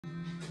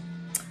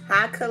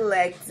Hi,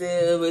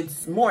 collective.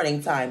 It's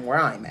morning time where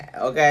I'm at,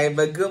 okay?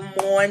 But good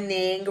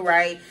morning,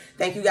 right?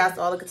 Thank you guys for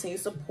all the continued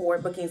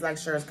support, bookings, like,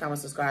 shares,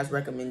 comments, subscribes,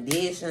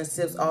 recommendations,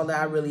 tips, all that.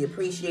 I really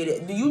appreciate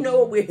it. Do you know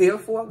what we're here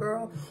for,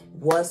 girl?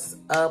 What's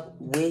up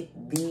with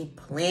the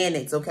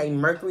planets, okay?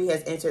 Mercury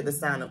has entered the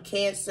sign of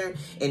Cancer,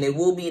 and it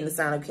will be in the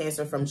sign of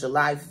Cancer from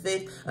July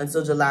 5th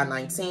until July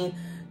 19th.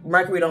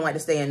 Mercury don't like to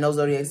stay in no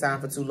zodiac sign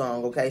for too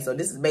long, okay? So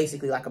this is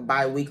basically like a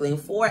bi-weekly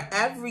for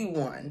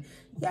everyone.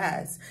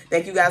 Yes.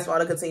 Thank you guys for all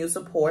the continued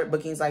support.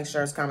 Bookings, like,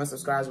 shares, comments,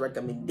 subscribes,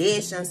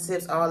 recommendations,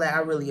 tips, all that. I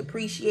really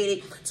appreciate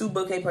it. To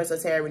book a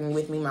personal tarot reading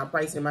with me, my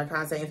pricing and my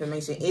contact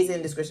information is in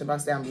the description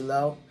box down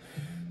below.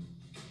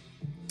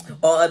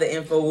 All other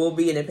info will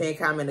be in the pinned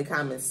comment in the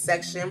comments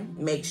section.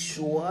 Make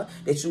sure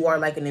that you are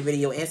liking the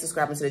video and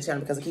subscribing to the channel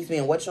because it keeps me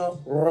in what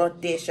y'all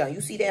rotation. You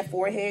see that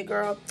forehead,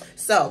 girl?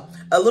 So,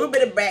 a little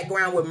bit of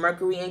background with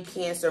Mercury and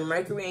Cancer.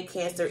 Mercury and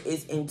Cancer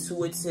is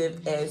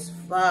intuitive as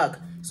fuck.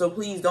 So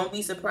please don't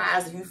be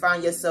surprised if you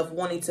find yourself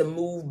wanting to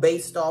move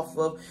based off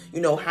of,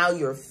 you know, how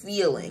you're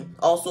feeling.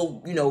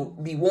 Also, you know,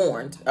 be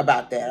warned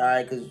about that, all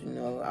right? Because, you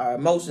know, our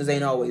emotions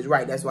ain't always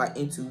right. That's why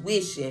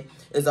intuition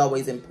is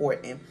always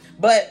important.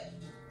 But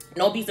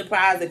don't be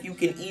surprised if you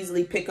can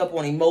easily pick up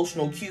on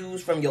emotional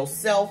cues from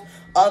yourself,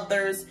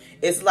 others.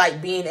 It's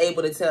like being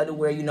able to tell to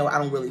where, you know, I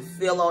don't really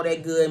feel all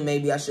that good.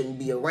 Maybe I shouldn't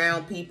be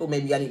around people.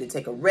 Maybe I need to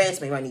take a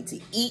rest. Maybe I need to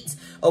eat.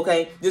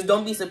 Okay. Just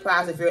don't be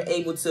surprised if you're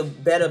able to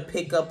better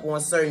pick up on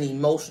certain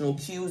emotional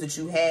cues that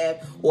you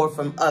have or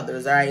from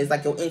others. All right. It's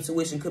like your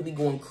intuition could be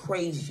going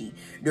crazy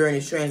during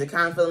this transit.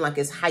 Kind of feeling like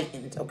it's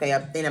heightened. Okay. I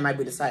think that might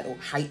be the title,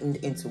 heightened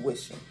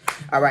intuition.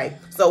 All right.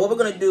 So what we're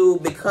going to do,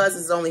 because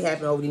it's only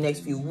happening over the next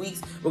few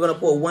weeks, we're going to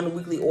pull one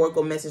weekly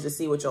oracle message to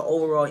see what your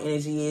overall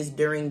energy is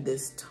during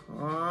this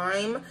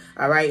time.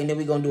 All right. And then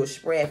we're going to do a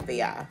spread for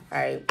y'all. All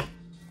right.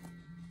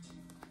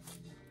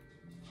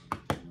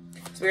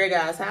 Spirit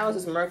guys, how is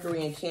this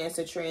Mercury and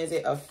Cancer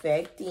transit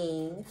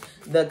affecting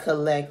the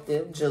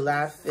collective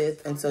July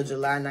 5th until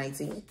July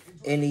 19th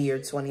in the year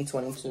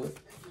 2022?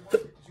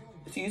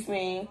 Excuse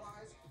me.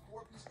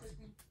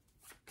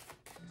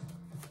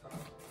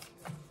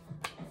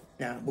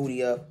 Nah,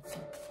 booty up.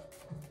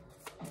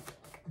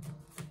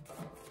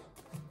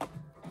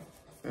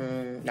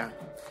 Nah.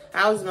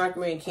 How is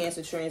Mercury and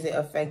Cancer transit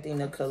affecting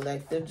the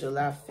collective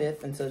July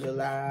 5th until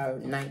July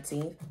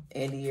 19th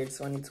in the year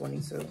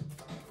 2022?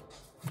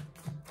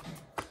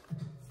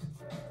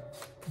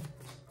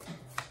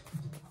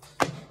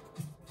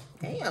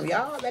 Damn,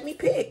 y'all, let me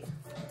pick.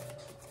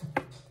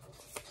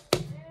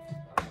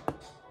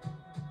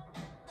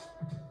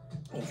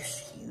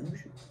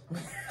 Excuse you.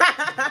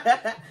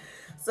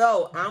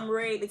 So, I'm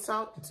ready to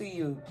talk to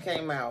you,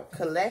 came out.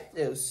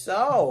 Collective.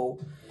 So,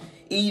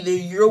 either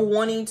you're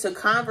wanting to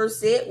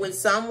conversate with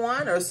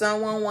someone or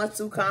someone wants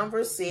to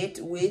conversate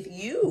with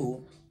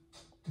you.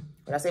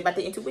 What I say about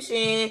the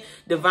intuition,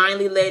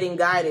 divinely led and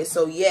guided.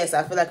 So yes,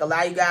 I feel like a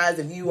lot of you guys,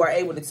 if you are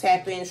able to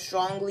tap in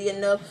strongly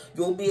enough,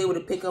 you'll be able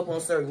to pick up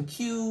on certain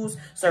cues,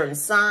 certain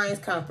signs,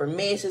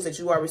 confirmations that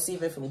you are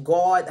receiving from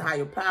God, the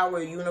higher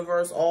power,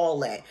 universe, all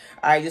that.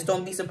 All right, just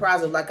don't be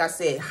surprised if, like I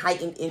said,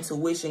 heightened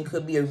intuition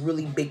could be a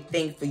really big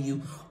thing for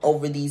you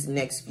over these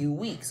next few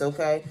weeks,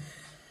 okay?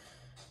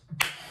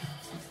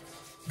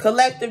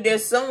 Collective,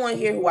 there's someone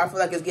here who I feel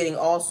like is getting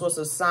all sorts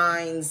of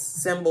signs,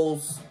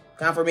 symbols,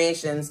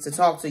 confirmations to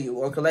talk to you.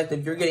 Or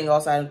collective, you're getting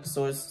all sorts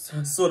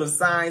of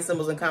signs,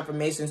 symbols, and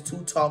confirmations to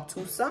talk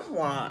to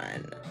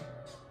someone.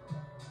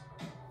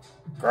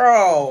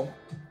 Girl,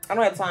 I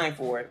don't have time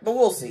for it, but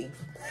we'll see.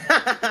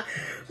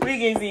 We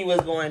can see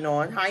what's going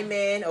on. Hi,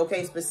 man.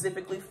 Okay,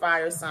 specifically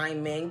fire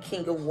sign men.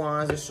 King of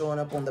Wands is showing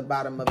up on the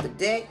bottom of the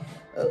deck.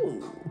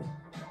 Ooh.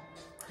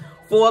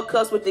 4 of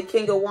Cups with the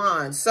King of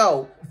Wands.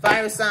 So,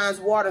 fire signs,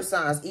 water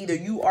signs. Either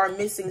you are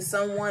missing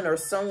someone or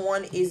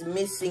someone is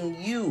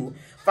missing you.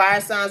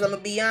 Fire signs, I'm going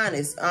to be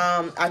honest.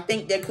 I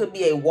think there could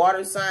be a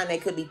water sign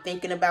that could be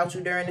thinking about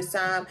you during this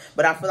time.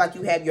 But I feel like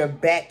you have your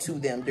back to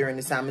them during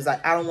this time. It's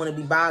like, I don't want to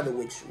be bothered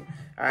with you.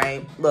 All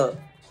right? Look.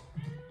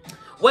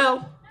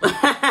 Well,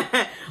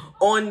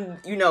 on,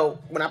 you know,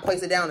 when I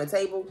place it down on the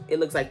table,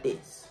 it looks like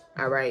this.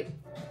 All right?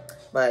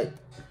 But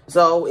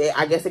so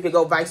I guess it could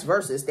go vice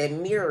versa. It's that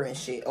mirror and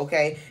shit,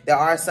 okay? There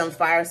are some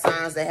fire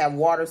signs that have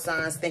water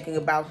signs thinking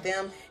about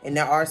them. And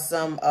there are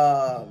some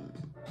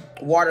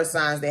water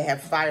signs that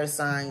have fire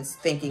signs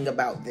thinking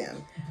about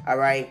them, all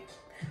right?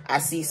 I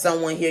see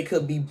someone here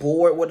could be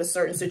bored with a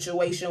certain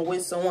situation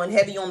with someone.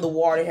 Heavy on the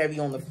water, heavy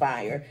on the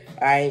fire,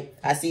 all right?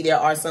 I see there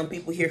are some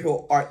people here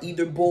who are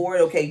either bored,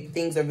 okay?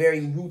 Things are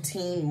very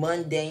routine,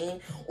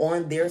 mundane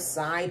on their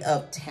side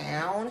of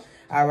town,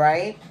 all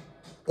right?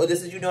 So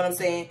this is, you know what I'm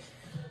saying?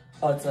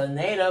 A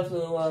tornado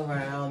flew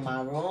around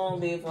my room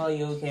before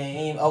you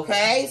came.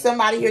 Okay?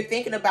 Somebody here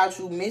thinking about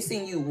you,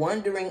 missing you,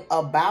 wondering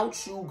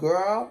about you,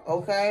 girl.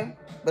 Okay?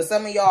 But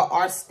some of y'all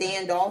are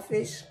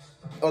standoffish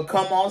or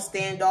come on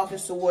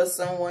standoffish towards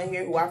someone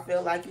here who I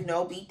feel like, you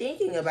know, be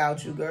thinking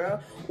about you,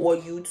 girl. Or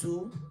you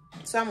to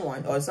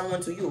someone or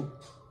someone to you.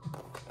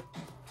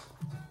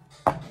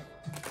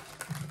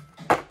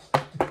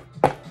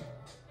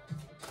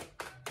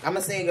 I'm going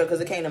to say it, girl,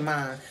 because it came to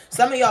mind.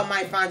 Some of y'all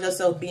might find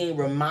yourself being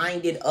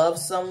reminded of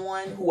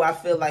someone who I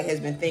feel like has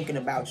been thinking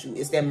about you.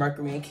 It's that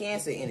Mercury and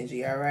Cancer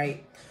energy, all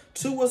right?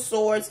 Two of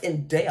Swords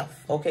and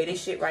Death. Okay,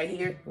 this shit right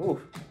here.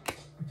 Ooh.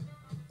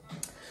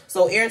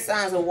 So air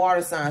signs and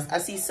water signs. I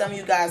see some of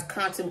you guys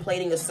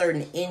contemplating a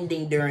certain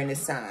ending during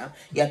this time.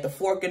 You have the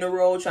fork in the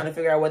road trying to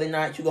figure out whether or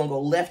not you're going to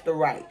go left or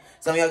right.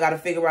 Some of y'all got to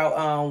figure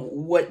out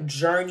what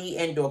journey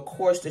and or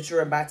course that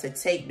you're about to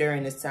take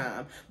during this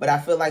time. But I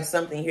feel like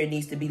something here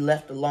needs to be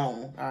left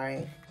alone. All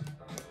right.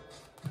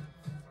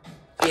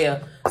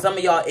 Yeah, some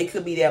of y'all, it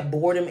could be that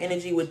boredom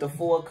energy with the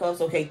Four of Cups.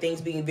 Okay,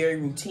 things being very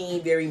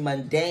routine, very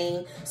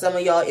mundane. Some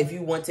of y'all, if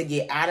you want to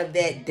get out of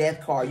that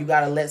Death card, you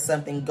got to let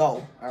something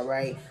go, all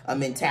right? A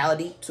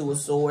mentality, Two of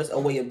Swords, a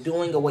way of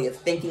doing, a way of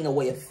thinking, a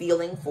way of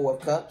feeling, Four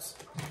of Cups.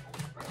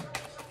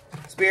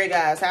 Spirit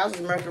guys, how's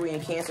this Mercury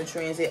and Cancer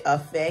transit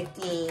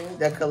affecting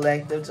the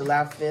collective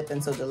July 5th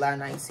until July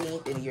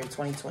 19th in the year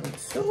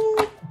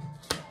 2022?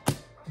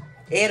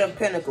 Eight of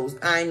Pentacles,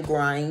 I'm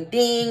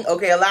grinding.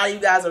 Okay, a lot of you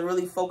guys are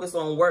really focused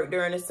on work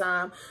during this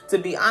time. To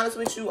be honest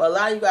with you, a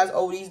lot of you guys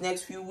over these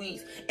next few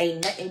weeks,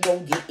 ain't nothing gonna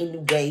get in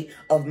the way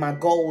of my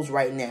goals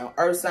right now.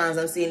 Earth signs,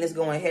 I'm seeing this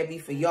going heavy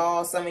for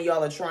y'all. Some of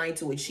y'all are trying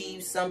to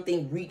achieve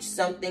something, reach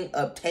something,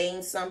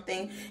 obtain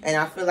something. And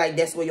I feel like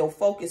that's where your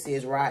focus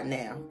is right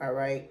now, all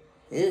right?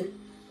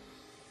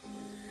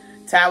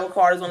 Tower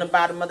card is on the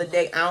bottom of the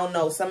deck. I don't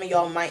know. Some of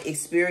y'all might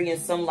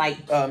experience some like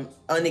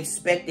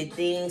unexpected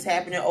things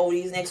happening over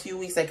these next few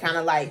weeks that kind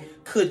of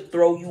like could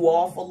throw you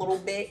off a little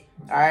bit.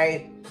 All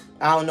right.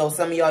 I don't know.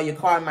 Some of y'all, your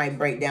car might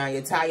break down.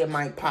 Your tire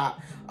might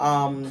pop.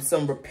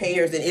 Some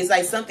repairs. And it's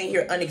like something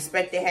here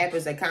unexpected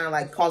happens that kind of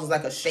like causes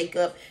like a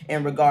shakeup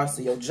in regards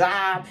to your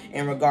job,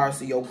 in regards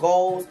to your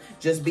goals.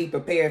 Just be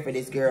prepared for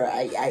this, girl.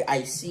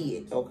 I see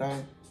it. Okay.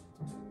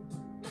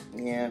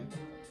 Yeah.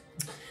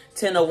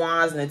 Ten of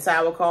Wands and the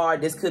Tower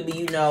card. This could be,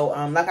 you know,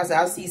 like I said,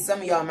 I see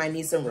some of y'all might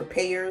need some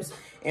repairs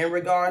in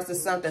regards to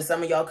something.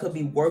 Some of y'all could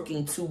be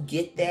working to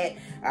get that.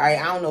 All right,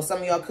 I don't know. Some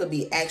of y'all could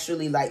be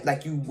actually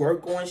like you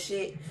work on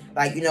shit.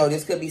 Like, you know,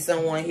 this could be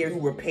someone here who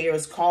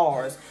repairs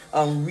cars,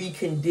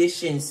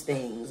 reconditions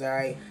things. All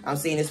right, I'm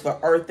seeing this for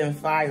earth and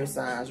fire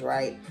signs,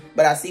 right?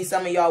 But I see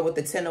some of y'all with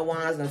the Ten of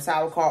Wands and the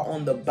Tower card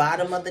on the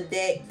bottom of the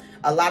deck.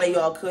 A lot of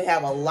y'all could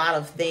have a lot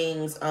of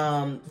things,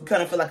 kind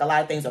of feel like a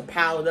lot of things are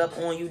piled up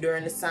on you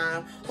during this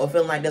time, or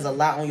feeling like there's a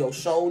lot on your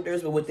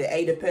shoulders. But with the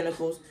Eight of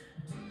Pentacles,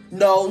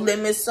 no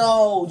limit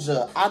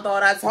soldier. I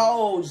thought I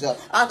told you.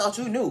 I thought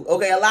you knew.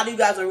 Okay, a lot of you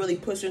guys are really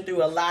pushing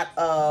through a lot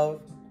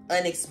of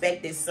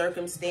unexpected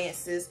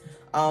circumstances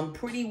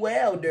pretty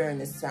well during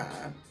this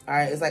time. All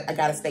right, it's like I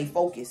gotta stay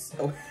focused.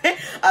 Okay?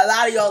 A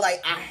lot of y'all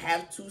like, I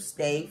have to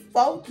stay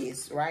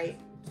focused, right?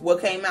 What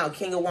came out?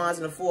 King of Wands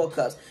and the Four of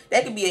Cups.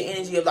 That could be an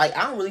energy of like,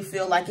 I don't really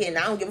feel like it and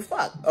I don't give a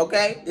fuck,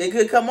 okay? It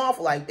could come off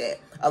like that.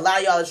 A lot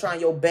of y'all are trying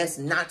your best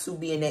not to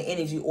be in that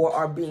energy or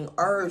are being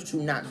urged to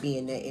not be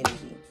in that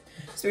energy.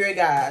 Spirit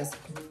guys,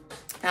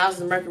 how's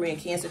the Mercury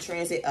and Cancer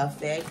transit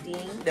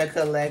affecting the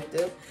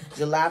collective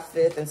July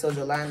 5th until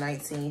July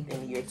 19th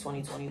in the year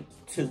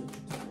 2022?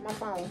 My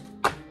phone.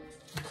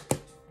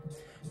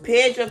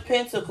 Page of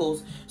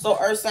Pentacles. So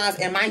earth signs,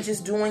 am I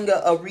just doing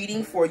a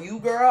reading for you,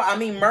 girl? I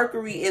mean,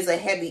 Mercury is a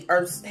heavy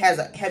earth, has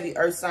a heavy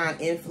earth sign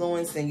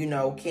influence, and you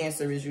know,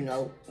 Cancer is, you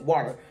know,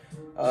 water,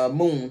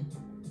 moon.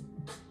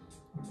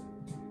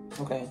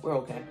 Okay, we're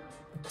okay.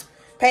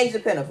 Page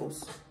of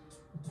Pentacles.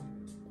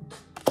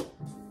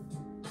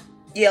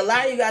 Yeah, a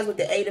lot of you guys with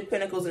the Eight of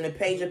Pentacles and the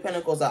Page of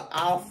Pentacles are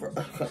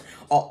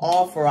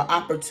offer an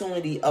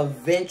opportunity, a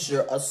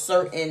venture, a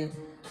certain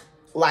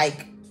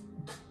like,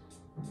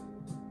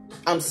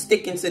 I'm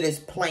sticking to this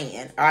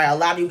plan. All right, a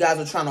lot of you guys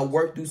are trying to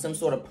work through some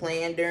sort of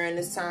plan during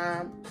this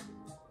time.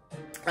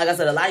 Like I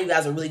said, a lot of you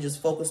guys are really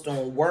just focused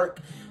on work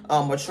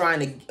or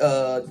trying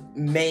to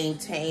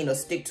maintain or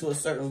stick to a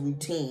certain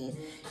routine.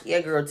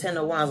 Yeah, girl, Ten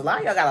of Wands. A lot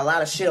of y'all got a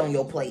lot of shit on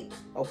your plate,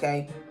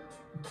 okay?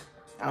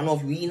 I don't know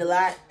if you're eating a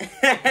lot.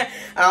 I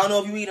don't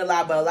know if you eat a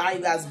lot, but a lot of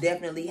you guys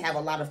definitely have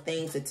a lot of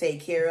things to take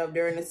care of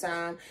during this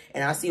time.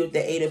 And I see with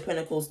the Eight of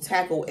Pentacles,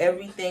 tackle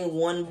everything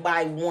one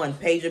by one.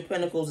 Page of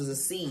Pentacles is a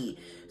seed.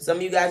 Some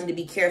of you guys need to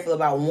be careful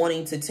about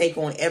wanting to take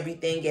on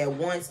everything at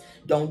once.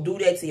 Don't do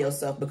that to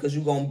yourself because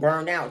you're going to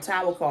burn out.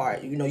 Tower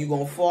card. You know, you're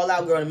going to fall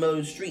out, girl, in the middle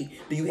of the street.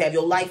 Do you have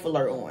your life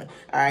alert on?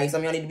 All right, some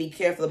of y'all need to be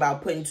careful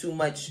about putting too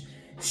much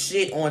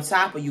shit on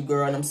top of you,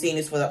 girl. And I'm seeing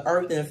this for the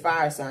earth and the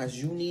fire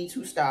signs. You need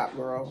to stop,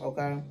 girl,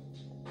 okay?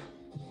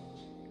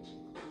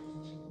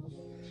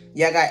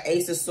 Yeah, I got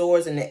Ace of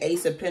Swords and the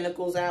Ace of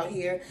Pentacles out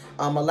here.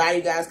 A lot of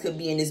you guys could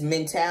be in this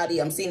mentality.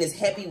 I'm seeing this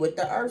heavy with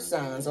the earth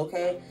signs,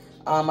 okay?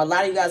 A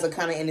lot of you guys are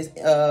kind of in this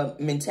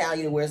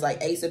mentality where it's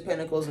like Ace of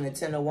Pentacles and the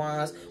Ten of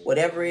Wands.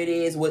 Whatever it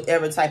is,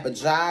 whatever type of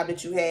job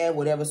that you have,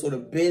 whatever sort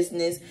of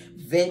business,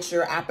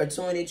 venture,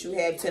 opportunity that you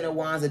have, Ten of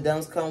Wands, it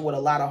does come with a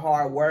lot of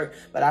hard work.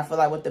 But I feel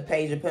like with the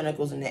Page of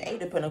Pentacles and the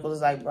Eight of Pentacles,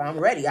 it's like, bro, I'm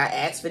ready. I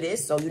asked for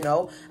this, so, you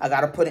know, I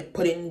got to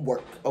put in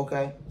work,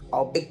 okay?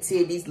 All big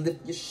titties,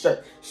 lift your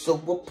shirt. Show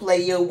a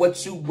player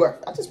what you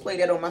worth. I just played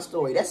that on my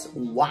story. That's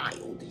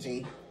wild,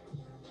 G.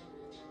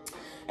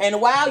 And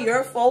while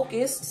you're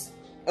focused,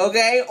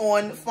 okay,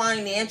 on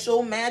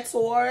financial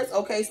matters,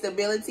 okay,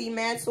 stability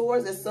matters,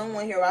 there's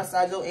someone here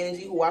outside your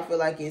energy who I feel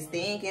like is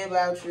thinking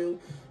about you.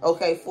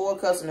 Okay, 4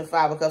 of Cups and the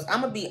 5 of Cups. I'm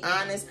going to be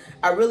honest.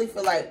 I really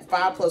feel like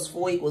 5 plus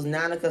 4 equals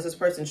 9 of Cups. This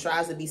person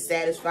tries to be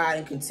satisfied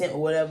and content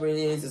with whatever it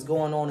is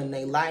going on in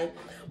their life.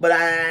 But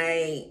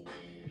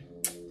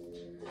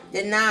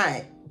they're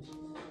not.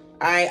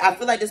 I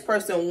feel like this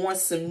person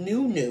wants some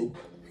new.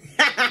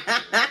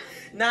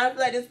 Now, I feel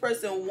like this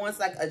person wants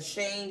like a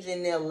change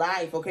in their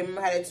life. Okay,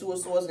 remember how that 2 of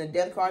Swords and the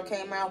Death card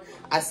came out?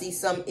 I see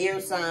some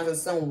air signs and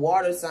some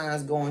water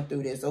signs going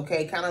through this.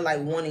 Okay, kind of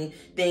like wanting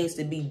things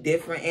to be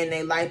different in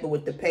their life. But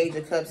with the Page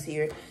of Cups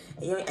here,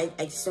 I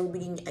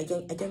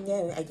don't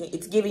know.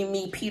 It's giving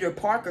me Peter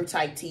Parker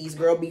type tease,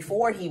 girl,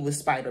 before he was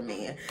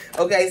Spider-Man.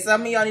 Okay,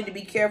 some of y'all need to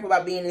be careful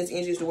about being in this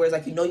instance where it's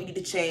like, you know, you need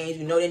to change.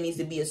 You know, there needs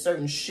to be a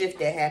certain shift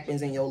that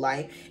happens in your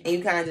life. And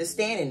you kind of just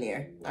standing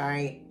there. All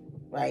right.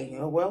 Like,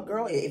 well,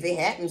 girl, if it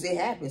happens, it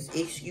happens.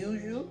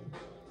 Excuse you.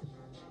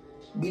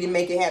 Be to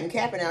make it happen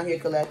capping out here,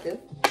 collective.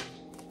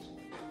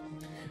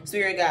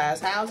 Spirit guys,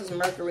 how is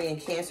Mercury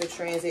and Cancer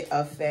transit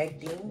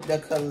affecting the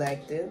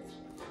collective?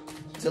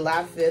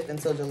 July 5th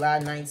until July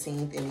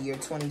 19th in the year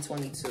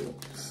 2022.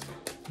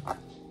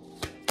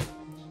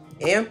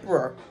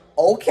 Emperor.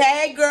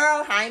 Okay,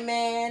 girl. Hi,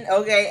 man.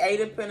 Okay, 8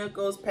 of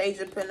Pentacles, Page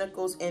of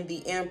Pentacles, and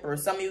the Emperor.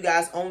 Some of you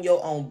guys own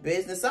your own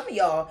business. Some of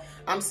y'all,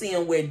 I'm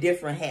seeing wear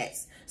different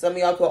hats. Some of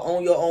y'all could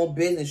own your own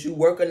business. You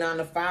work a 9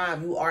 to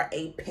 5. You are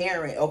a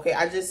parent. Okay,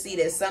 I just see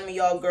that some of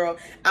y'all, girl,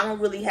 I don't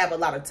really have a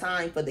lot of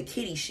time for the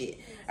kitty shit.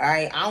 All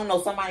right, I don't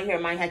know. Somebody here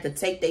might have to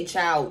take their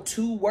child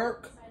to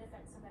work.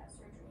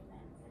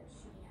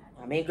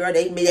 I mean, girl,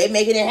 they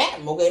making it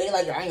happen. Okay, they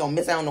like, I ain't gonna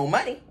miss out on no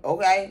money.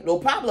 Okay, little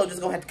Pablo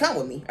just gonna have to come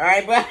with me. All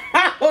right, but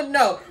I don't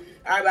know. All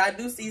right, but I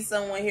do see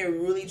someone here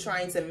really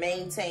trying to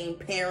maintain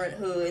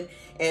parenthood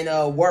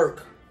and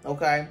work.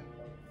 Okay.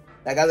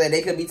 Like I said,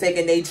 they could be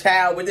taking their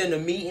child within the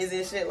meetings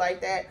and shit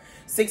like that.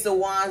 6 of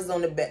Wands on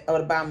the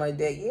bottom of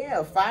the deck.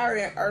 Yeah, fire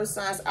and earth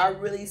signs. I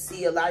really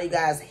see a lot of you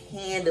guys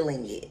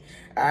handling it.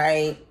 All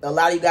right. A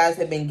lot of you guys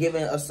have been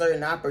given a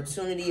certain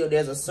opportunity, or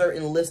there's a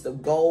certain list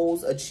of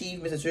goals,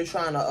 achievements that you're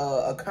trying to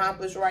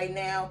accomplish right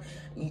now.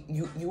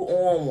 You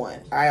on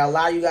one. All right. A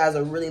lot of you guys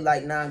are really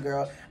like, nah,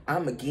 girl,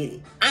 I'm going to get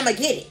it. I'm going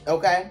to get it.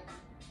 Okay.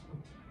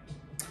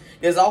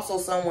 There's also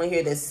someone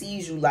here that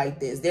sees you like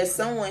this. There's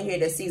someone here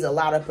that sees a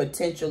lot of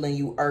potential in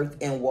you, earth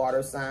and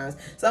water signs.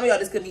 Some of y'all,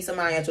 this could be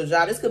somebody at your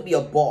job. This could be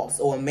a boss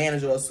or a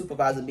manager or a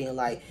supervisor being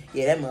like,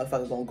 yeah, that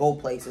motherfucker's gonna go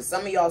places.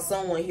 Some of y'all,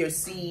 someone here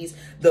sees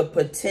the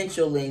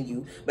potential in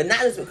you. But not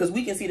just because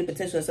we can see the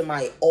potential in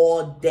somebody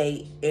all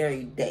day,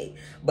 every day.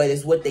 But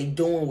it's what they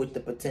doing with the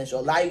potential.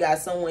 A lot of you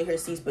guys, someone here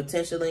sees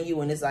potential in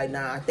you and it's like,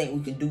 nah, I think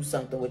we can do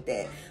something with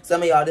that.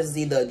 Some of y'all, this is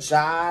either a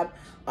job,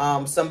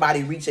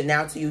 somebody reaching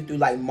out to you through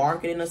like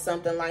marketing or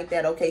something like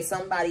that. Okay,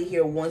 somebody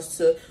here wants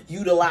to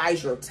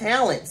utilize your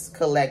talents,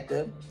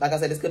 collective. Like I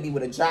said, this could be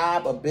with a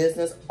job, a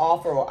business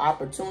offer, or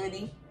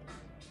opportunity.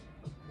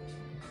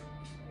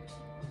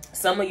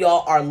 Some of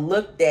y'all are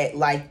looked at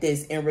like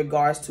this in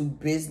regards to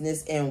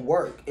business and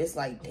work. It's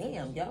like,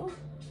 damn, yo,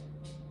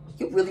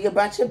 you really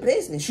about your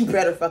business. You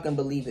better fucking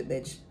believe it,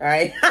 bitch. All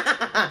right.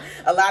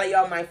 A lot of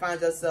y'all might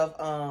find yourself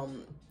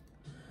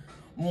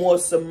more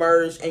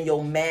submerged in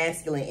your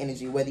masculine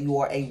energy, whether you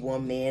are a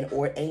woman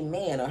or a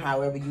man, or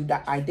however you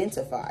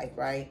identify,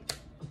 right?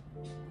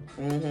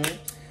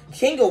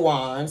 King of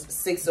Wands,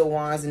 6 of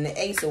Wands, and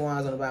the Ace of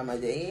Wands on the bottom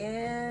of the day.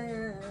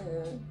 Yeah.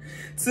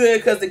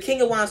 Because the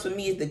King of Wands for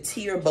me is the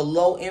tier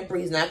below Emperor.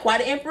 He's not quite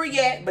an Emperor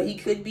yet, but he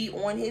could be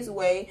on his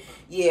way.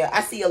 Yeah,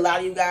 I see a lot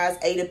of you guys,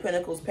 8 of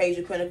Pentacles, Page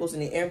of Pentacles,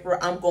 and the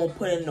Emperor. I'm going to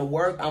put in the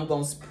work. I'm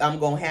going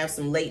to have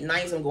some late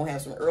nights. I'm going to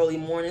have some early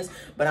mornings,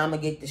 but I'm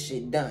going to get this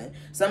shit done.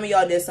 Some of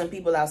y'all, there's some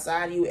people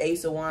outside of you,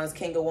 Ace of Wands,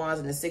 King of Wands,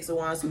 and the 6 of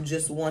Wands, who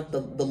just want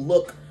the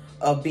look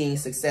of being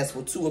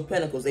successful. 2 of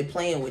Pentacles, they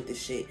playing with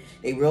this shit.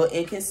 They real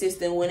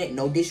inconsistent with it.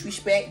 No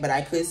disrespect, but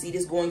I could see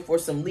this going for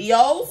some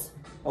Leos.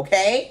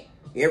 Okay?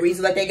 Every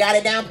reason like they got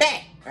it down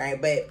pat. All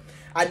right, but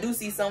I do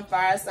see some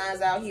fire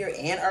signs out here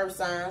and earth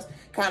signs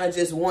kind of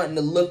just wanting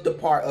to look the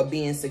part of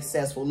being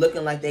successful,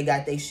 looking like they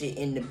got their shit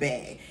in the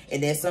bag.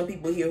 And there's some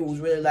people here who's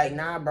really like,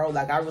 nah, bro,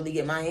 like I really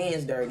get my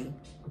hands dirty.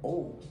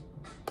 Oh.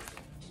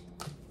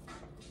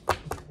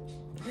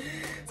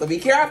 So be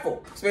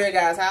careful. Spirit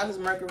guys, how is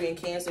Mercury and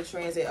Cancer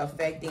transit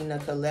affecting the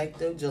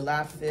collective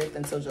July 5th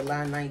until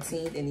July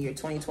 19th in the year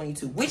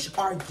 2022? Which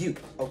are you?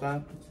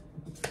 Okay.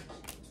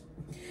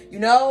 You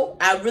know,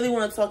 I really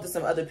want to talk to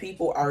some other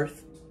people,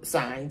 earth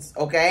signs,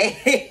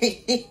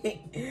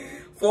 okay?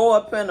 4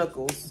 of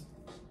Pentacles.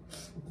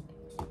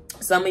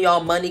 Some of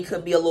y'all money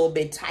could be a little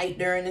bit tight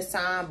during this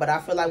time, but I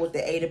feel like with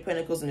the Eight of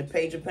Pentacles and the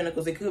Page of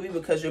Pentacles, it could be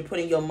because you're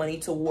putting your money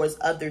towards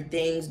other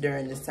things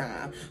during this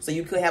time. So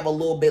you could have a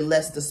little bit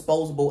less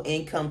disposable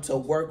income to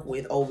work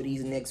with over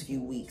these next few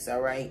weeks,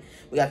 all right?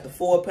 We got the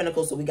Four of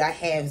Pentacles, so we got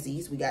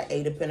halvesies. We got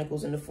Eight of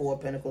Pentacles and the Four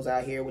of Pentacles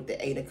out here with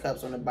the Eight of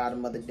Cups on the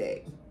bottom of the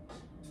deck.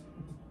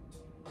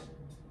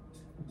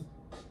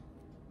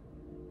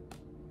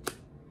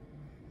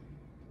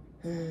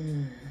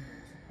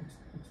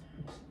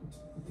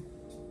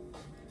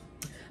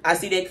 I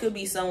see there could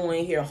be someone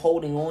here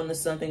holding on to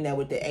something that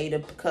with the Eight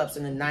of Cups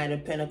and the Nine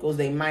of Pentacles,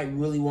 they might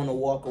really want to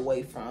walk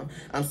away from.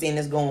 I'm seeing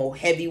this going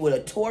heavy with a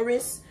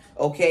Taurus,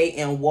 okay,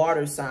 and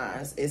water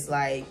signs. It's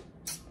like,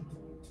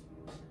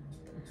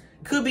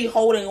 could be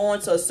holding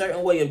on to a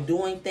certain way of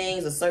doing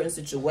things, a certain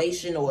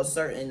situation or a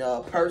certain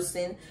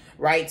person,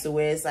 right? To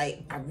where it's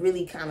like, I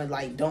really kind of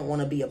like don't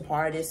want to be a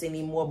part of this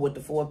anymore. But with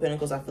the Four of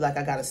Pentacles, I feel like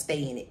I got to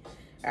stay in it.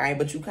 All right,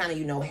 but you kind of,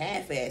 you know,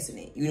 half-assing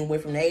it. You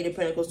went from the Eight of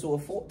Pentacles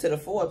to the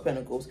Four of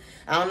Pentacles.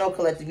 I don't know,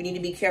 collective. You need to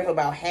be careful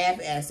about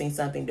half-assing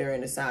something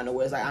during the sign.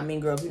 Where it's like, I mean,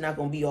 girl, if you're not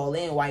going to be all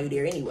in, why are you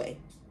there anyway?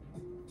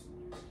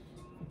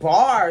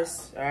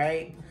 Bars, all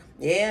right?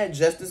 Yeah,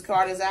 Justice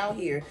card is out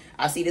here.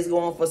 I see this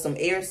going for some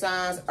air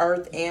signs,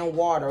 earth, and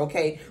water,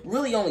 okay?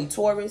 Really only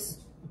Taurus.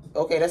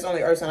 Okay, that's the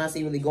only earth sign I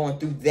see really going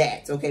through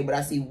that. Okay, but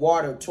I see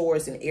water,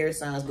 Taurus, and air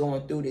signs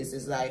going through this.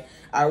 It's like,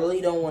 I really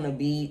don't want to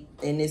be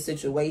in this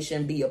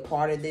situation, be a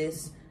part of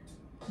this.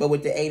 But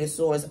with the Eight of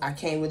Swords, I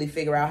can't really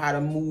figure out how to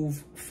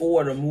move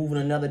forward or move in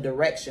another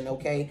direction,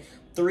 okay?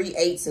 3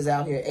 eights is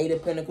out here. Eight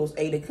of Pentacles,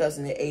 Eight of Cups,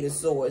 and the Eight of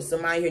Swords.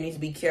 Somebody here needs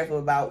to be careful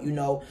about, you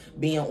know,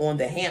 being on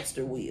the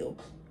hamster wheel.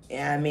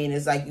 Yeah, I mean,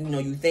 it's like, you know,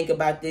 you think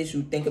about this,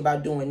 you think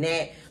about doing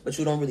that, but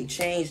you don't really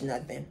change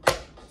nothing.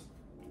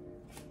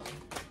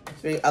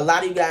 A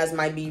lot of you guys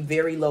might be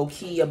very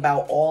low-key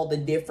about all the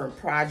different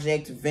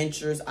projects,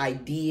 ventures,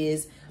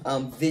 ideas,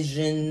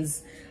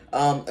 visions,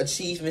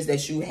 achievements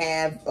that you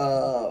have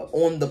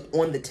on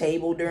the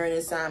table during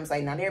this time. It's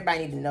like, not everybody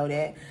need to know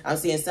that. I'm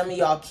seeing some of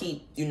y'all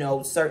keep, you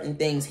know, certain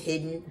things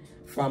hidden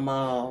from,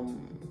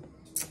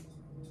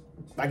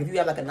 like if you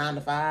have like a 9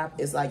 to 5,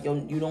 it's like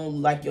you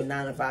don't like your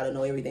 9 to 5 to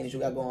know everything that you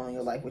got going on in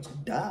your life, which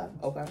duh,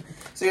 okay.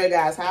 So yeah,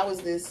 guys, how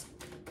is this?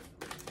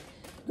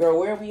 Girl,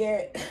 where are we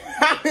at?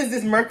 How is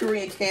this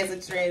Mercury and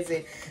Cancer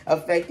transit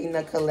affecting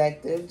the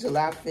collective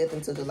July 5th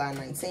until July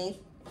 19th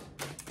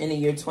in the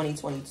year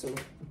 2022?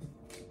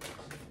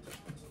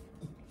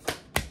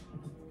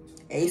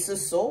 Ace of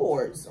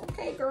Swords.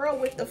 Okay, girl,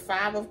 with the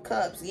 5 of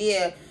Cups.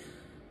 Yeah.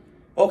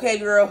 Okay,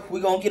 girl, we're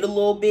going to get a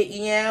little bit,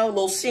 you know, a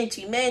little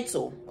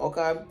sentimental,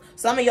 okay?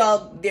 Some of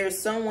y'all, there's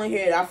someone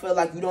here that I feel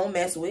like you don't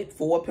mess with.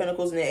 4 of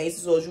Pentacles and the Ace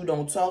of Swords, you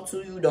don't talk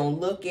to, you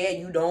don't look at,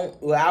 you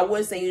don't, well, I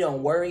would say you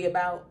don't worry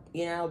about,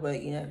 you know,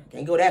 but, you know,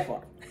 can't go that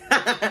far.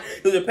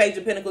 Through the Page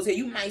of Pentacles here,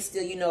 you might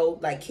still, you know,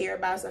 like care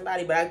about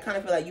somebody, but I kind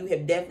of feel like you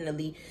have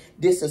definitely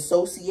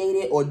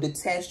disassociated or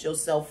detached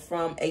yourself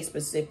from a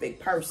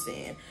specific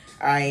person,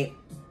 all right?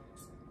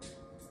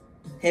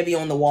 Heavy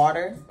on the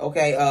water,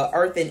 okay?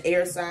 Earth and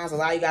air signs. A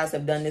lot of you guys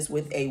have done this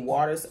with a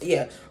water.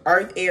 Yeah,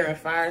 earth, air, and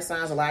fire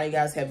signs. A lot of you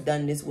guys have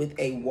done this with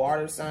a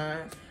water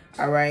sign.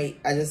 All right.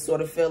 I just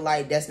sort of feel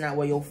like that's not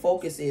where your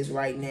focus is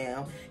right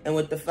now. And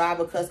with the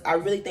 5 of Cups, I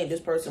really think this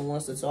person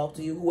wants to talk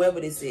to you,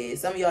 whoever this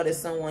is. Some of y'all, there's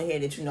someone here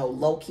that, you know,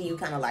 low-key, you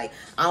kind of like,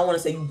 I don't want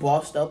to say you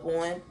bossed up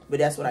on, but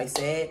that's what I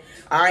said.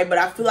 All right. But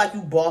I feel like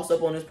you bossed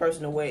up on this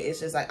person the way it's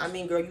just like, I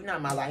mean, girl, you're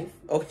not my life.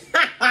 Okay.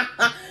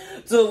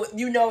 So,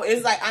 you know,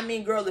 it's like, I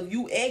mean, girl, if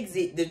you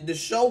exit, the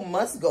show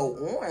must go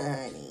on,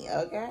 honey,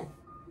 okay?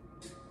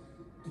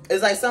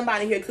 It's like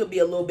somebody here could be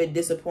a little bit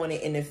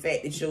disappointed in the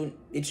fact that you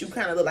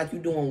kind of look like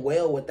you're doing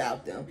well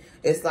without them.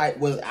 It's like,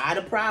 was I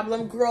the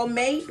problem, girl?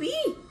 Maybe.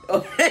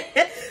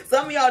 Okay?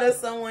 Some of y'all, there's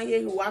someone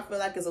here who I feel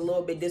like is a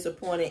little bit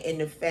disappointed in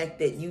the fact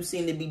that you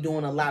seem to be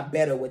doing a lot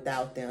better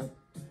without them.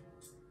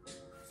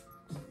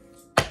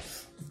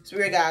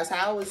 Spirit guys,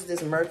 how is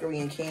this Mercury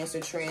and Cancer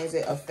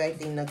transit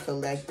affecting the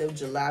collective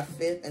July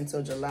 5th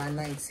until July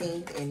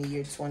 19th in the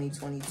year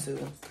 2022?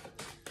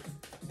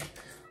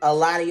 A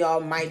lot of y'all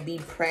might be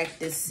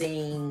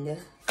practicing...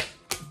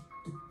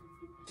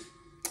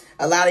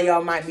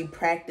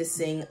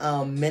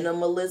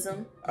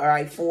 minimalism. All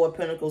right, 4 of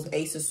Pentacles,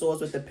 Ace of Swords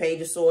with the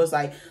Page of Swords.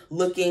 Like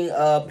looking,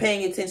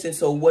 paying attention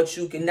to what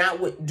you can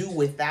not do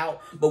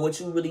without, but what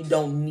you really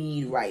don't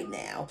need right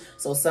now.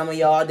 So some of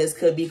y'all, this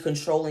could be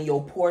controlling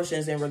your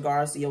portions in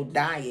regards to your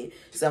diet.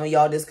 Some of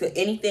y'all, this could,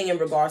 anything in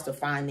regards to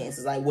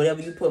finances. Like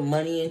whatever you put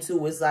money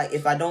into, it's like,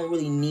 if I don't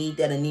really need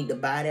that and need to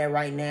buy that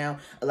right now,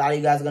 a lot of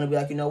you guys are going to be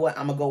like, you know what,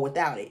 I'm going to go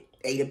without it.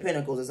 8 of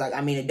Pentacles. It's like,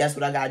 I mean, if that's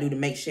what I got to do to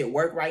make shit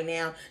work right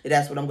now, then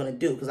that's what I'm going to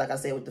do. Because like I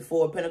said, with the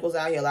 4 of Pentacles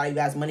out here, a lot of you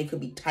guys, money could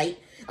be tight.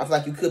 I feel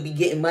like you could be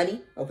getting money.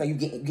 Okay, you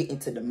get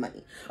into the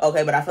money.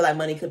 Okay, but I feel like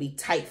money could be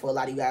tight for a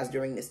lot of you guys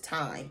during this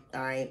time.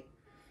 All right.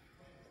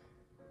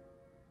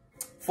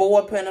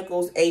 4 of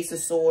Pentacles, Ace of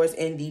Swords,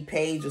 and the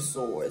Page of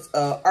Swords.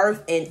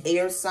 Earth and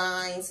air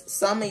signs.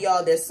 Some of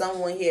y'all, there's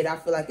someone here that I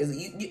feel like is,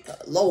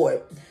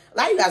 Lord, A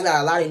lot of you guys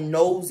got a lot of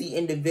nosy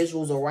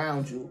individuals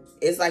around you.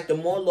 It's like the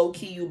more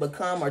low-key you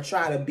become or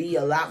try to be,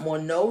 a lot more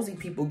nosy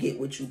people get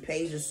with you.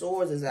 Page of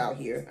Swords is out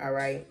here, all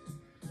right?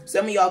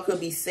 Some of y'all could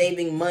be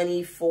saving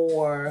money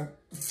for,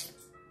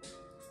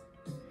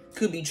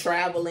 could be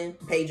traveling.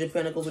 Page of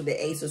Pentacles with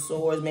the Ace of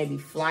Swords, maybe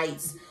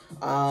flights,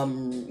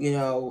 you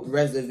know,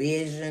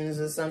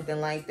 reservations or something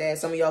like that.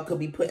 Some of y'all could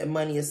be putting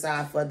money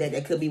aside for that.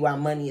 That could be why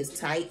money is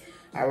tight,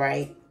 all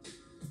right?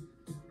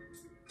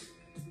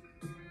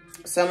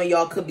 Some of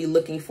y'all could be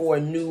looking for a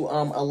new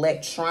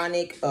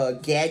electronic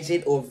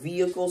gadget or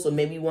vehicle. So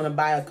maybe you want to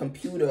buy a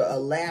computer, a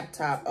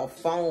laptop, a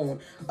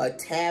phone, a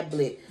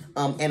tablet,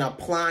 an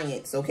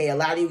appliance. Okay, a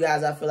lot of you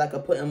guys, I feel like, are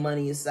putting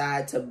money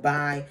aside to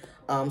buy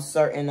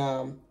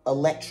certain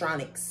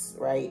electronics,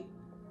 right?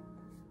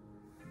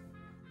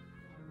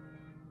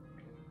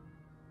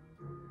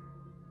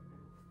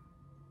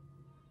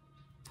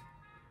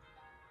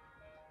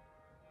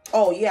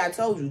 Oh, yeah, I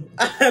told you.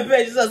 I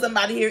bet you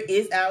somebody here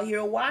is out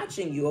here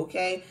watching you,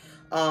 okay?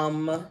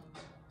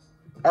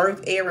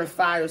 Earth, air, and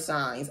fire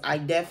signs. I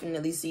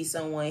definitely see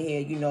someone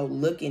here, you know,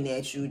 looking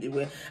at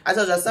you. I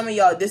told y'all, some of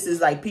y'all, this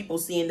is like people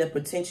seeing the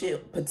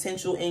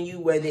potential in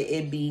you, whether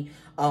it be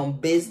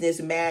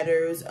business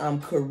matters,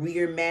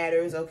 career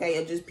matters,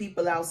 okay? Or just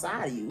people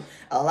outside of you.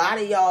 A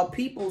lot of y'all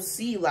people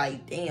see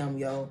like, damn,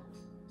 yo,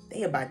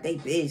 they about their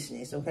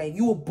business, okay?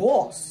 You a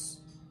boss.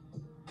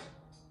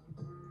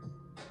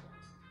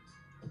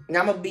 Now,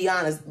 I'm going to be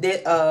honest,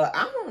 that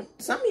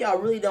some of y'all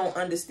really don't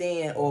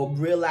understand or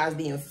realize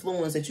the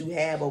influence that you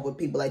have over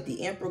people. Like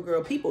the Emperor,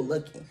 girl, people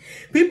looking.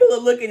 People are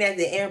looking at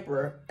the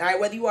Emperor. All right,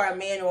 whether you are a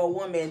man or a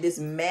woman, this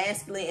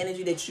masculine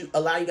energy that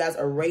a lot of you guys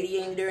are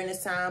radiating during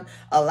this time,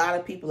 a lot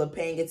of people are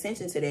paying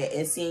attention to that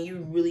and seeing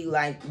you really,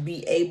 like,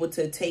 be able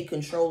to take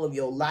control of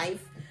your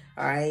life,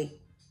 all right?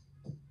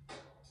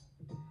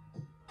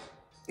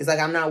 It's like,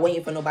 I'm not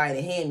waiting for nobody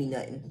to hand me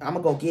nothing. I'm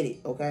going to go get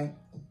it, okay?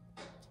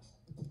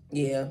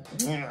 Yeah.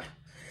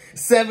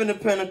 Seven of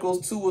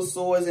Pentacles, Two of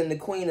Swords, and the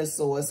Queen of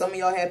Swords. Some of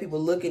y'all have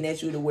people looking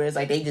at you to where it's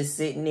like they just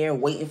sitting there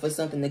waiting for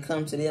something to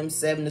come to them.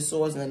 Seven of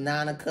Swords and the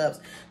Nine of Cups,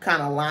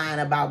 kind of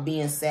lying about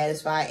being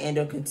satisfied and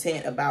or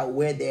content about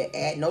where they're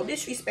at. No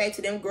disrespect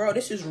to them, girl.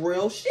 This is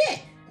real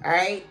shit, all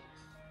right?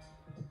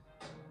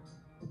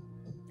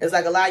 It's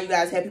like a lot of you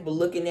guys have people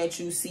looking at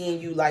you, seeing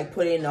you like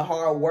put in the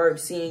hard work,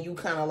 seeing you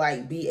kind of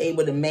like be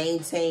able to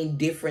maintain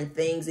different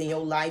things in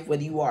your life,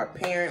 whether you are a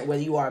parent,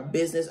 whether you are a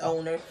business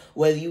owner,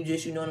 whether you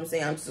just, you know what I'm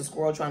saying, I'm just a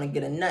squirrel trying to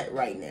get a nut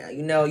right now.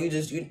 You know, you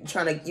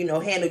trying to, you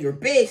know, handle your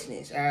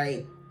business, all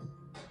right?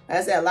 Like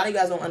I said, a lot of you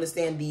guys don't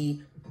understand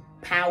the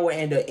power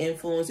and the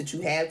influence that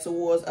you have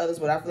towards others,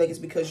 but I feel like it's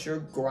because you're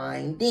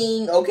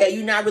grinding, okay?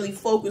 You're not really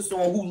focused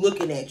on who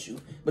looking at you,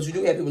 but you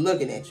do have people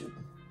looking at you.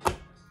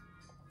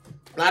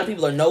 A lot of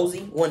people are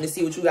nosy, wanting to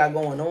see what you got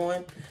going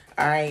on.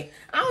 All right.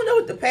 I don't know,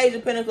 with the Page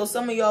of Pentacles,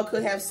 some of y'all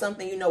could have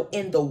something, you know,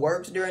 in the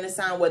works during this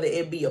time, whether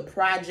it be a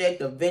project,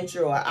 a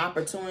venture, or an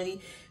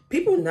opportunity.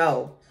 People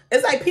know.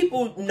 It's like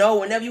people know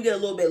whenever you get a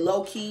little bit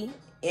low-key,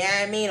 you know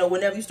what I mean? Or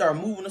whenever you start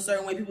moving a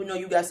certain way, people know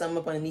you got something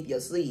up underneath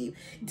your sleeve.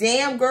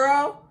 Damn,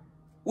 girl.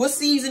 What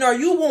season are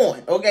you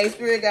on? Okay,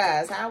 Spirit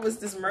guys, how is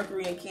this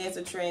Mercury and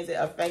Cancer transit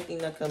affecting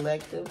the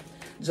collective?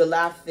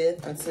 July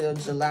 5th until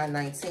July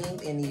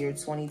 19th in the year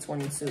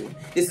 2022.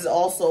 This is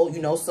also,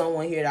 you know,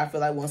 someone here that I feel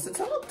like wants to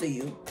talk to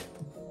you.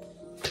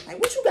 Like,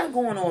 what you got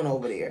going on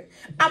over there?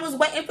 I was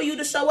waiting for you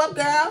to show up,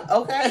 girl.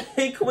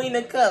 Okay, Queen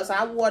of Cups.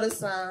 High water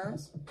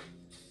signs.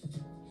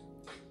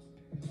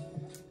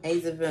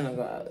 Ace of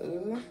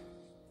Pentacles.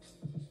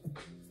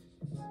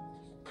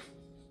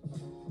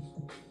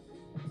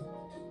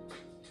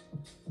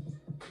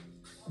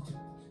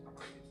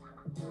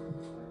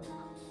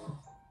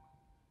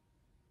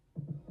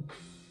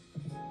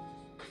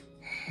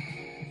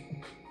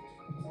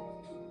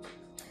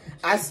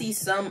 I see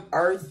some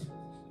earth,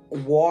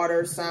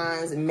 water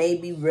signs,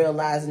 maybe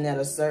realizing that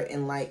a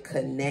certain like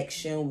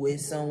connection with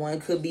someone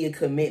could be a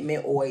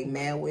commitment or a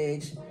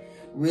marriage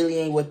really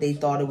ain't what they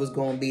thought it was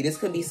going to be. This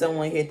could be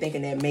someone here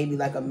thinking that maybe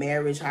like a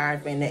marriage,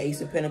 Hierophant, the Ace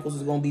of Pentacles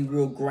is going to be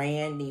real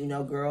grand. You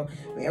know, girl,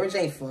 marriage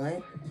ain't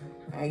fun.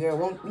 All right, girl,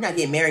 we're not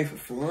getting married for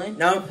fun.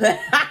 No,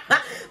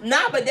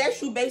 nah, but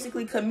that's you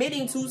basically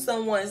committing to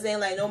someone,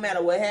 saying like, no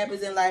matter what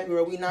happens in life,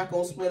 girl, we're not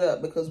going to split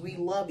up because we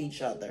love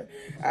each other.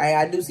 All right,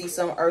 I do see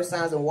some earth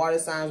signs and water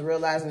signs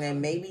realizing that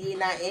maybe you're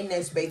not in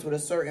that space with a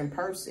certain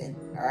person.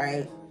 All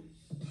right.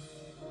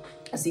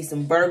 I see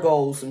some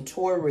Virgos, some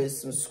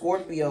Taurus, some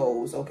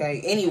Scorpios, okay?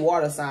 Any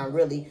water sign,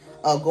 really,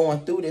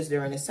 going through this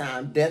during this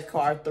time. Death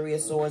card, Three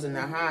of Swords, and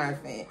the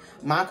Hierophant.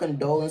 My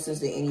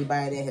condolences to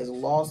anybody that has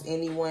lost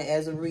anyone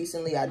as of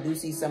recently. I do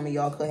see some of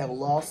y'all could have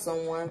lost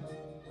someone.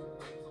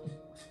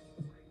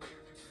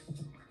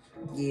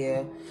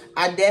 Yeah.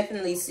 I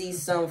definitely see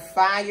some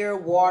fire,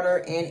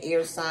 water, and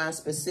air signs,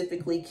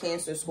 specifically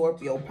Cancer,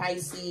 Scorpio,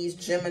 Pisces,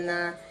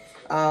 Gemini,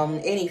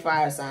 any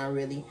fire sign,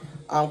 really.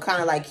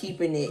 Kind of like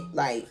keeping it,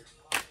 like,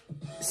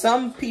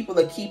 some people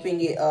are keeping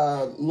it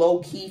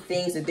low-key,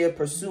 things that they're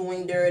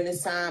pursuing during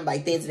this time,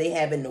 like things that they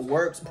have in the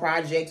works,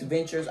 projects,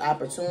 ventures,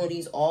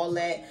 opportunities, all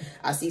that.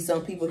 I see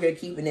some people here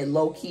keeping it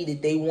low-key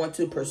that they want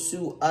to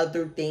pursue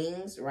other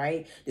things,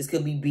 right? This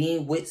could be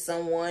being with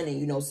someone and,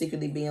 you know,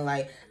 secretly being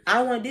like, I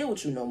don't want to deal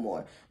with you no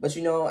more. But,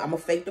 you know, I'm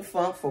going to fake the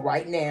funk for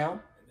right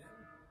now.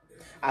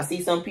 I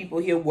see some people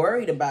here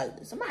worried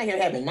about somebody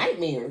here having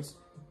nightmares.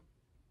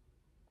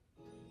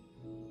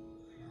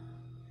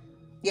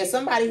 Yeah,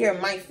 somebody here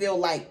might feel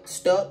like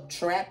stuck,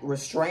 trapped,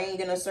 restrained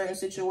in a certain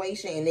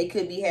situation. And they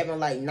could be having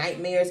like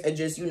nightmares or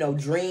just, you know,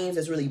 dreams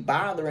that's really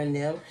bothering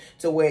them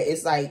to where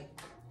it's like,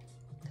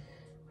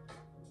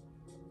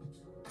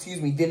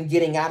 excuse me, them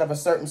getting out of a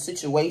certain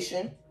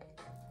situation.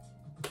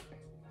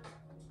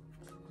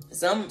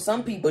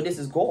 Some people, this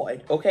is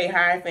God. Okay,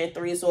 Hierophant,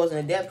 3 of Swords,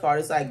 and the Death card.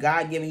 It's like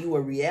God giving you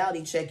a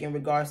reality check in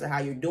regards to how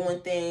you're doing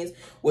things,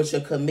 what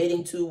you're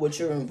committing to, what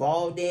you're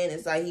involved in.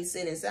 It's like he's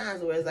sending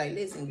signs where it's like,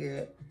 listen,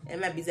 girl, it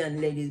might be time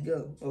to let this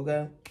go,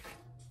 okay?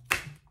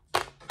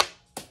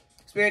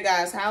 Spirit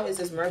guys, how is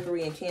this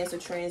Mercury and Cancer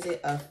transit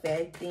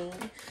affecting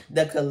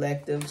the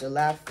collective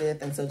July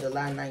 5th until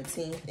July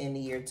 19th in the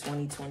year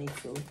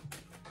 2022?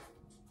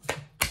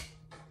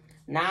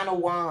 9 of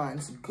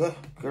Wands. Good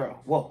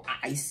girl. Well,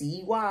 I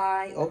see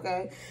why,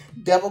 okay?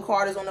 Devil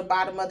card is on the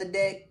bottom of the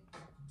deck.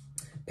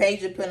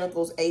 Page of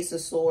Pentacles, Ace of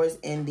Swords,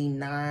 and the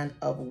 9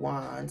 of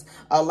Wands.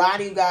 A lot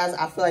of you guys,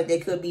 I feel like there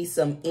could be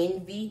some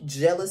envy,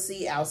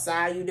 jealousy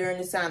outside you during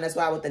this time. That's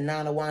why with the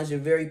 9 of Wands, you're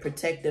very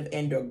protective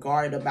and you're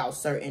guarded about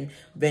certain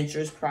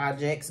ventures,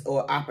 projects,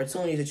 or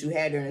opportunities that you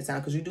had during this time.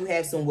 Because you do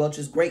have some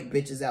Welch's great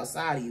bitches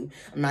outside of you.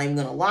 I'm not even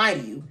going to lie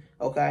to you,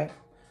 okay?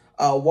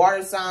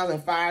 Water signs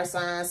and fire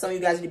signs. Some of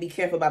you guys need to be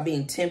careful about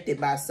being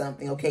tempted by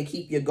something, okay?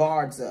 Keep your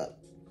guards up.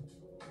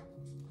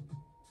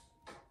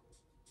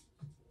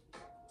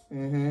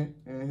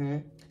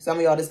 Some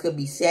of y'all, this could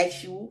be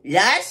sexual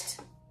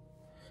lust.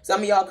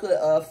 Some of y'all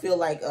could feel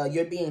like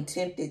you're being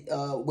tempted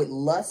with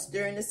lust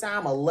during this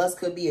time. A lust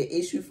could be an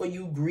issue for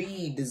you.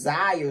 Greed,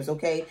 desires,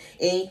 okay?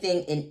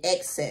 Anything in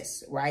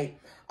excess, right?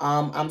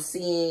 I'm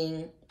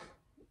seeing,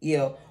 you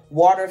know,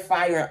 water,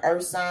 fire, and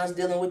earth signs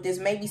dealing with this.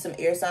 Maybe some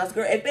air signs.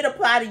 Girl, if it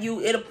apply to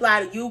you, it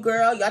apply to you,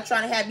 girl. Y'all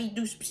trying to have me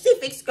do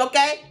specifics,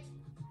 okay?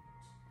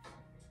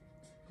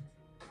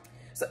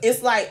 So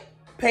it's like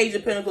Page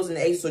of Pentacles and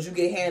the Ace. So you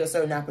get handed a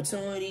certain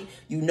opportunity.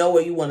 You know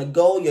where you want to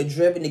go. You're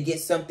driven to get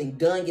something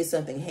done, get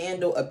something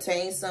handled,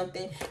 obtain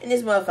something. And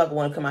this motherfucker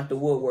want to come out the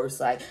woodworks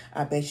like,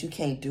 I bet you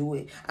can't do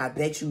it. I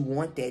bet you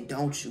want that,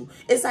 don't you?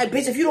 It's like,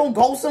 bitch, if you don't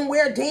go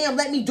somewhere, damn,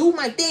 let me do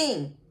my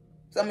thing.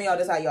 Some of y'all,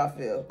 that's how y'all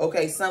feel.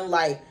 Okay, some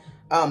like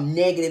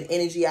negative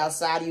energy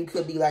outside of you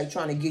could be like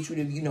trying to get you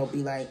to, you know,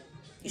 be like,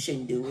 you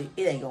shouldn't do it.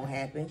 It ain't gonna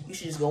happen. You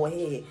should just go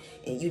ahead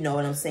and, you know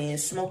what I'm saying,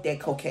 smoke that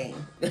cocaine.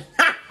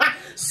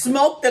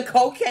 Smoke the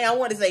cocaine. I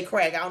want to say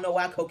crack. I don't know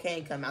why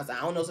cocaine come out. So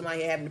I don't know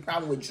somebody here having a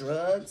problem with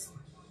drugs.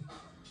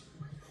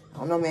 I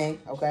don't know, man.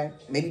 Okay.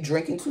 Maybe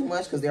drinking too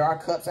much because there are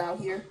cups out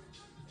here.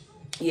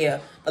 Yeah.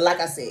 But like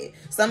I said,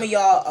 some of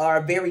y'all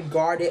are very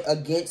guarded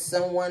against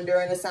someone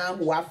during this time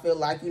who I feel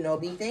like, you know,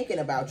 be thinking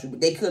about you.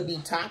 But they could be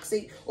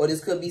toxic, or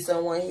this could be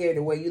someone here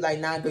to where you like,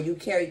 nah, girl, you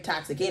carry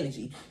toxic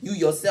energy. You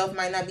yourself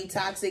might not be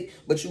toxic,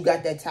 but you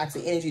got that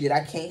toxic energy that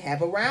I can't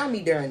have around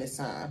me during this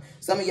time.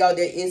 Some of y'all,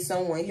 there is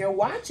someone here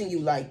watching you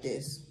like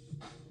this.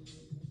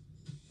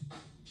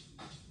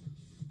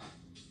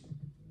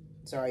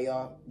 Sorry,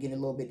 y'all. Getting a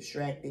little bit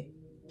distracted.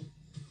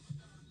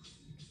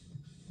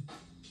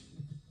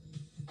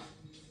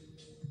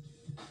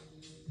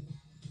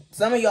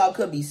 Some of y'all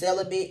could be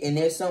celibate, and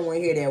there's someone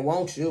here that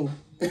wants you.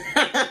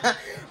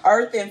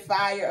 Earth,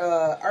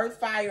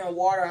 fire, and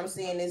water. I'm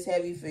seeing this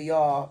heavy for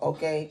y'all,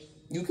 okay?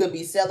 You could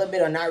be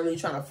celibate or not really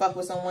trying to fuck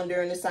with someone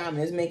during this time, and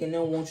it's making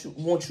them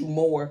want you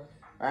more,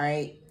 all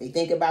right? They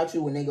think about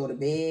you when they go to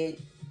bed.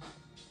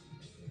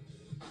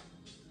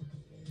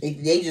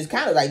 They just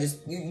kind of like,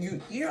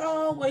 you're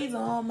always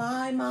on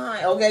my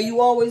mind, okay?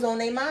 You always on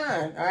their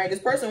mind, all right? This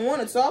person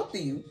want to talk to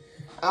you.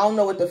 I don't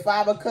know what the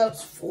 5 of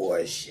Cups,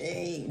 for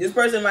shame. This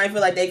person might feel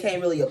like they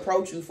can't really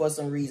approach you for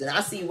some reason. I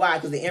see why,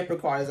 because the Emperor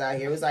card is out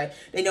here. It's like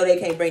they know they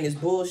can't bring this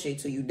bullshit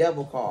to you,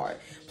 Devil card.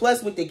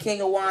 Plus, with the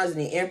King of Wands and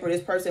the Emperor,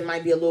 this person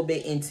might be a little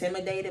bit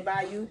intimidated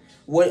by you.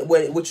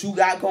 What you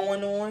got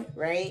going on,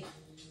 right?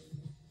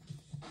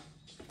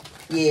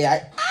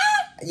 Yeah,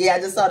 I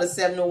just saw the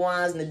 7 of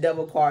Wands and the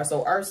Devil card.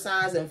 So earth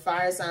signs and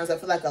fire signs, I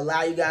feel like a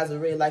lot of you guys are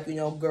really like, you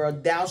know, girl,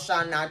 thou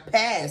shalt not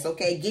pass,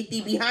 okay? Get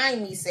thee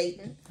behind me,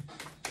 Satan.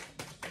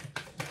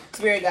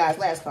 Spirit guys,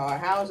 last card.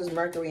 How is this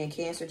Mercury and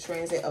Cancer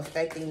transit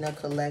affecting the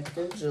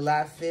collective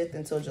July 5th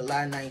until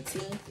July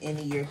 19th in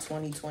the year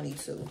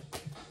 2022?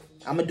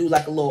 I'm going to do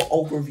like a little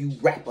overview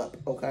wrap up,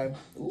 okay?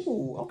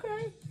 Ooh,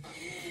 okay.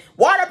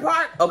 Water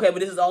park. Okay, but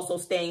this is also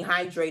staying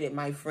hydrated,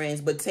 my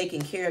friends, but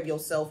taking care of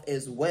yourself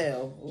as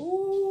well.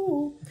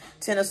 Ooh.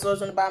 10 of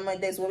Swords on the bottom of my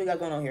deck. So what we got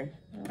going on here?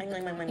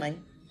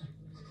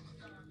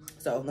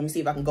 So let me see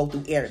if I can go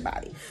through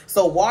everybody.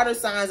 So water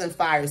signs and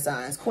fire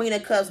signs. Queen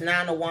of Cups,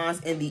 Nine of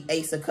Wands, and the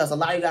Ace of Cups. A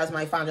lot of you guys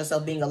might find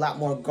yourself being a lot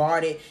more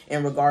guarded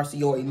in regards to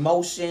your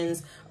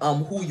emotions,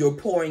 who you're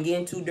pouring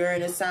into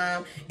during this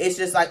time. It's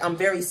just like I'm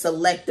very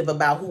selective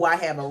about who I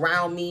have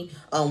around me,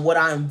 what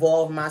I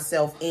involve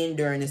myself in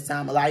during this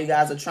time. A lot of you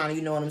guys are trying to,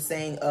 you know what I'm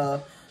saying,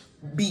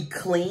 be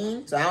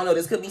clean. So I don't know,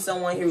 this could be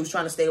someone here who's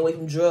trying to stay away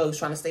from drugs,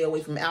 trying to stay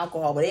away from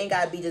alcohol, but it ain't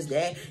gotta be just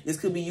that. This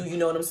could be you, you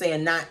know what I'm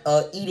saying, not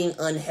eating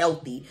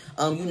unhealthy,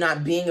 you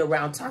not being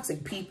around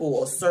toxic people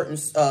or certain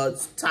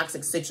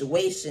toxic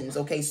situations,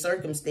 okay,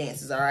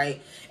 circumstances. All right,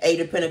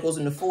 Eight of Pentacles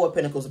and the Four of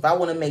Pentacles. If I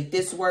want to make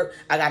this work,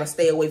 I gotta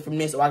stay away from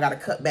this, or I gotta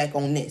cut back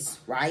on this,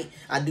 right?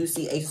 I do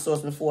see Ace of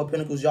Swords and the Four of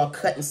Pentacles, y'all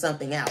cutting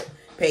something out.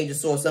 Page of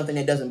Swords, something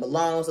that doesn't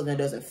belong, something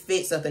that doesn't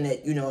fit, something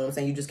that, you know what I'm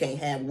saying, you just can't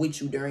have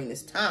with you during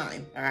this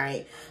time. All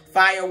right,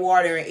 fire,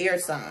 water, and air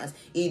signs.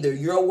 Either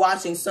you're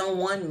watching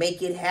someone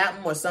make it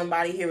happen, or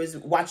somebody here is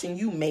watching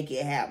you make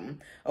it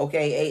happen.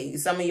 Okay,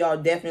 some of y'all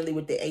definitely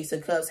with the Ace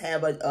of Cups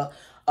have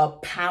a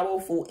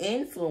powerful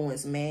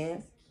influence,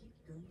 man.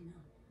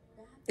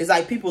 It's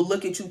like people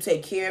look at you,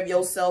 take care of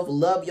yourself,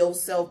 love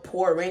yourself,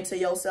 pour into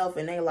yourself,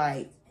 and they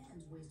like,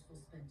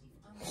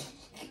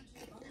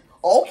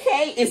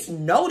 okay, it's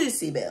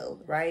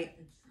noticeable, right?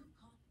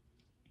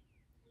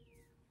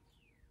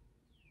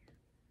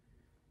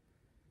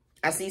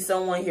 I see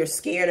someone here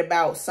scared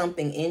about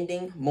something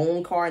ending.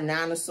 Moon card,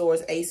 Nine of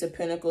Swords, Ace of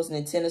Pentacles,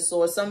 and the Ten of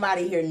Swords.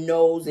 Somebody here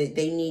knows that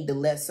they need to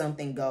let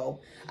something go.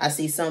 I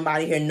see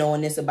somebody here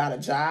knowing this about a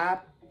job.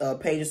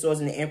 Page of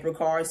Swords and the Emperor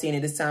card, seeing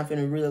that it's time for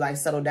them to really like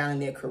settle down in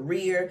their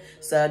career,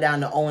 settle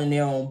down to owning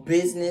their own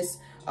business.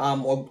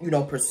 Or, you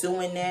know,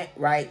 pursuing that,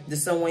 right?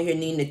 There's someone here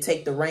needing to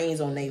take the reins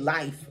on their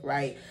life,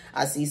 right?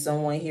 I see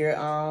someone here,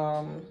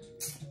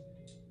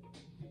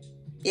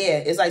 yeah,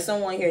 it's like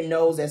someone here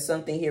knows that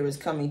something here is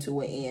coming to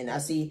an end. I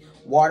see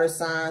water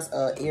signs,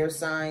 air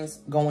signs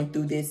going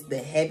through this the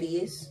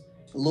heaviest.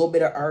 A little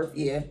bit of earth,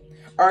 yeah.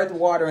 Earth,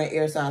 water, and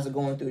air signs are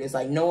going through this.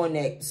 Like knowing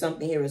that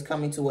something here is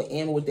coming to an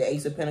end with the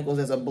Ace of Pentacles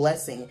as a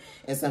blessing,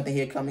 and something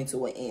here coming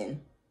to an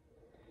end.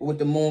 With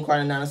the Moon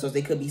card and Nine of Swords,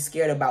 they could be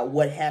scared about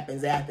what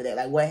happens after that.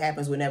 Like, what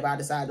happens whenever I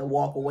decide to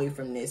walk away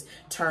from this,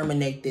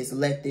 terminate this,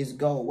 let this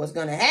go? What's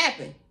going to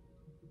happen?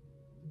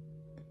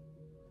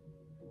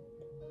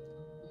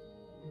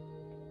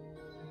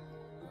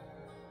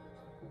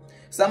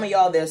 Some of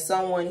y'all, there's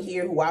someone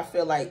here who I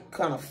feel like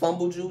kind of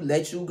fumbled you,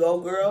 let you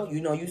go, girl.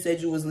 You know, you said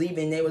you was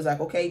leaving. They was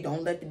like, okay,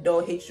 don't let the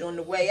door hit you on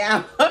the way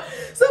out.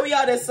 Some of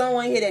y'all, there's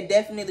someone here that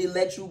definitely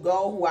let you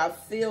go who I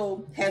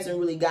feel hasn't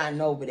really gotten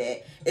over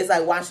that. It's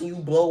like watching you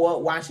blow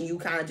up, watching you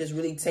kind of just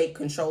really take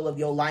control of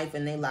your life.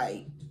 And they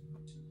like,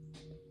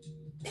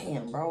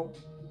 damn, bro.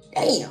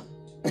 Damn.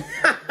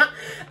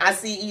 I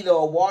see either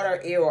a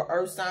water, air, or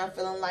earth sign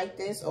feeling like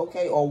this,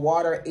 okay? Or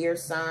water, air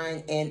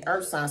sign, and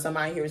earth sign.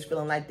 Somebody here is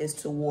feeling like this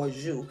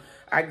towards you.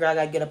 All right, girl, I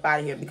got to get up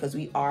out of here because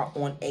we are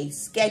on a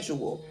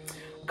schedule.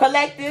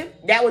 Collective,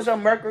 that was your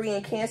Mercury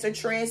and Cancer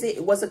transit.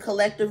 It was a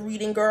collective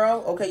reading,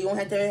 girl. Okay, you don't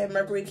have to have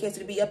Mercury and Cancer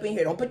to be up in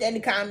here. Don't put that in the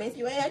comments.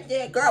 You ain't have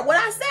to, girl, what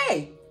I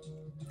say?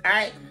 All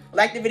right.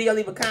 Like the video,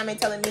 leave a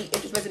comment telling me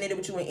if this resonated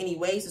with you in any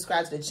way.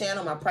 Subscribe to the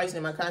channel. My pricing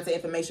and my contact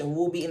information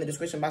will be in the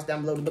description box down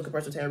below. To book a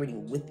personal tarot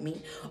reading with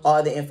me,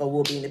 all the info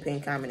will be in the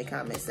pinned comment in the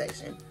comment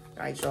section.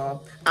 All right,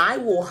 y'all. I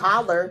will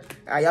holler.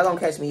 All right, y'all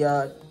gonna catch me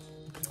at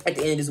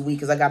the end of this week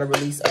because I gotta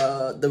release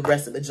the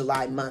rest of the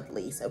July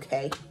monthlies.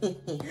 Okay.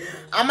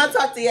 I'm gonna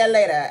talk to you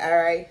later. All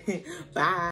right. Bye.